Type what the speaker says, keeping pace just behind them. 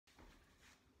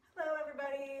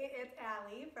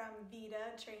from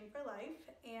Vita Train for Life,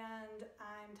 and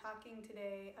I'm talking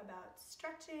today about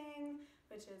stretching,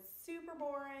 which is super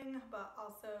boring but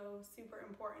also super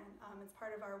important. It's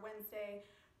part of our Wednesday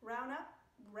roundup,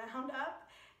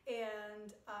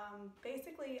 and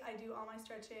basically I do all my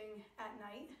stretching at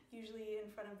night, usually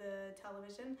in front of the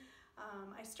television.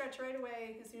 I stretch right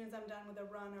away as soon as I'm done with a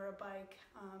run or a bike,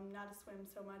 not a swim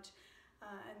so much,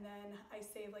 and then I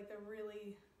save like the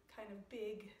really kind of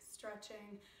big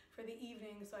stretching for the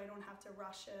evening so I don't have to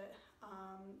rush it,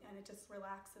 and it just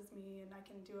relaxes me and I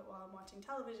can do it while I'm watching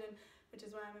television, which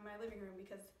is why I'm in my living room,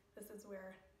 because this is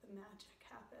where the magic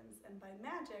happens. And by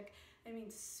magic, I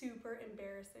mean super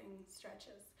embarrassing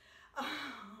stretches.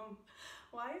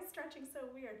 Why is stretching so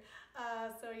weird?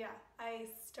 So yeah, I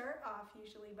start off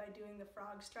usually by doing the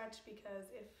frog stretch,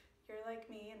 because if you're like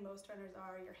me, and most runners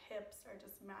are, your hips are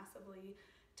just massively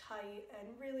tight,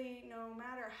 and really no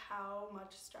matter how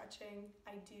much stretching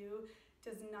I do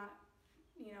does not,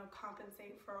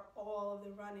 compensate for all of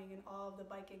the running and all of the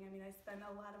biking. I mean, I spend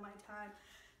a lot of my time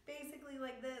basically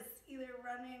like this, either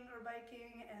running or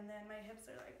biking, and then my hips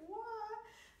are like, what?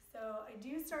 So I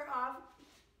do start off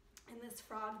in this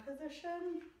frog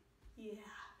position. Yeah.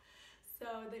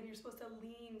 So then you're supposed to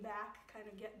lean back, kind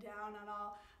of get down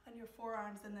on your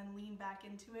forearms and then lean back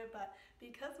into it. But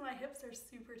because my hips are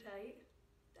super tight,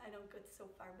 I don't get so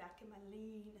far back in my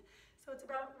lean. So it's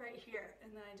about right here, and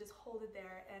then I just hold it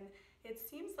there. And it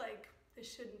seems like this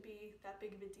shouldn't be that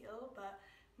big of a deal, but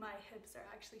my hips are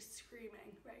actually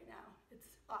screaming right now.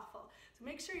 It's awful. So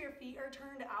make sure your feet are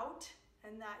turned out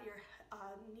and that your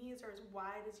knees are as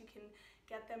wide as you can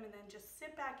get them, and then just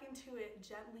sit back into it,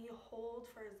 gently hold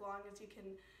for as long as you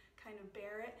can kind of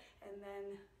bear it, and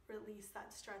then release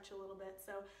that stretch a little bit.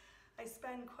 So I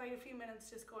spend quite a few minutes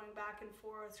just going back and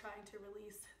forth trying to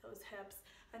release those hips.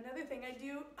 Another thing I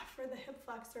do for the hip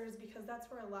flexors, because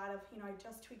that's where a lot of, I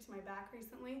just tweaked my back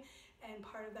recently, and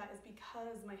part of that is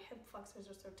because my hip flexors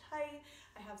are so tight.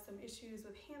 I have some issues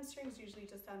with hamstrings, usually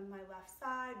just on my left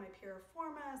side, my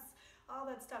piriformis, all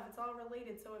that stuff. It's all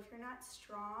related. So if you're not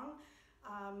strong,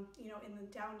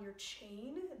 down your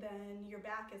chain, then your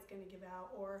back is going to give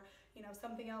out, or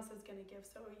something else is going to give.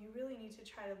 So you really need to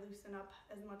try to loosen up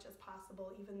as much as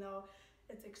possible, even though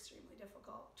it's extremely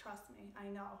difficult. Trust me, I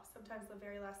know. Sometimes the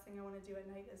very last thing I want to do at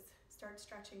night is start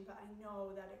stretching, but I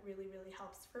know that it really, really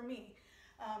helps for me.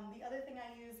 The other thing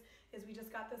I use is, we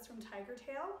just got this from Tiger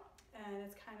Tail, and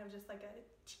it's kind of just like a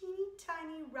teeny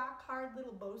tiny rock hard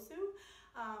little Bosu.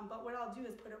 But what I'll do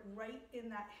is put it right in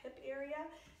that hip area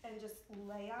and just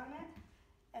lay on it.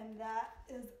 And that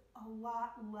is a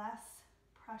lot less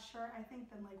pressure, I think,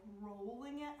 than like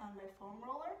rolling it on my foam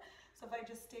roller. So if I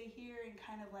just stay here and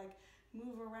kind of like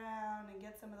move around and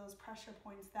get some of those pressure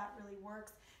points, that really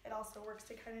works. It also works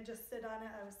to kind of just sit on it.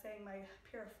 I was saying my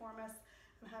piriformis,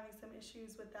 I'm having some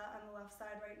issues with that on the left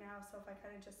side right now. So if I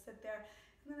kind of just sit there,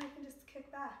 and then I can just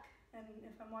kick back. And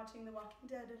if I'm watching The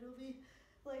Walking Dead, it'll be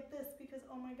like this, because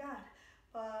oh my God.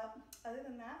 But other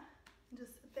than that,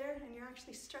 just sit there and you're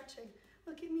actually stretching.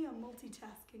 Look at me, I'm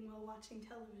multitasking while watching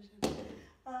television.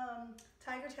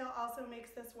 Tiger Tail also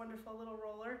makes this wonderful little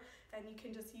roller, and you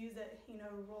can just use it,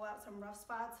 roll out some rough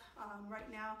spots. Right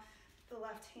now, the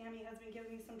left hammy has been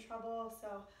giving me some trouble,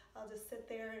 so I'll just sit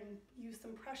there and use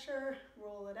some pressure,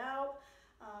 roll it out.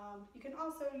 You can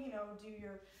also, do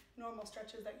your normal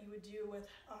stretches that you would do with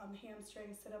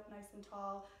hamstrings. Sit up nice and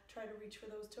tall, try to reach for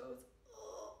those toes.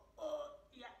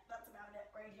 Yeah, that's about it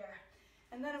right here.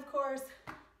 And then of course,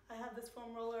 I have this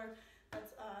foam roller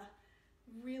that's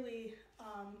really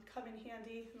come in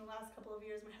handy in the last couple of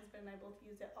years. My husband and I both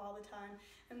use it all the time.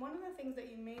 And one of the things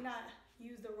that you may not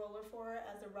use the roller for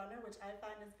as a runner, which I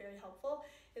find is very helpful,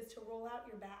 is to roll out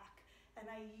your back. And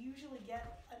I usually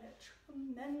get a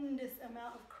tremendous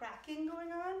amount of cracking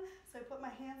going on. So I put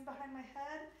my hands behind my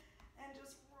head and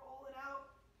just roll it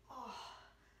out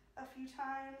a few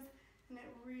times. And it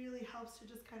really helps to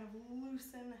just kind of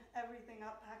loosen everything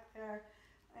up back there.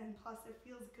 And plus it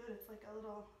feels good. It's like a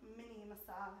little mini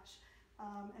massage.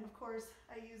 And of course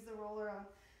I use the roller on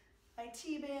my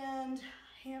T-band,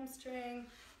 hamstring,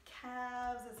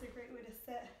 calves. It's a great way to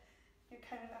sit. You're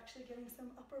kind of actually getting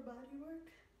some upper body work.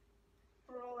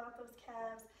 Roll out those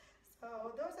calves.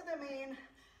 So those are the main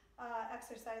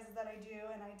exercises that I do,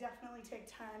 and I definitely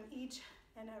take time each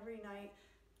and every night,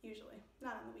 usually.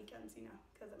 Not on the weekends,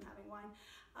 because I'm having wine.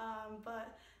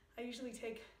 But I usually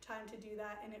take time to do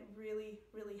that, and it really,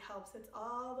 really helps. It's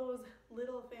all those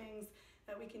little things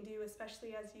that we can do,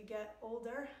 especially as you get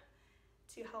older,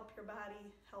 to help your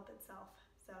body help itself.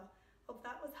 So hope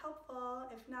that was helpful.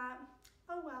 If not,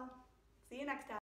 oh well. See you next time.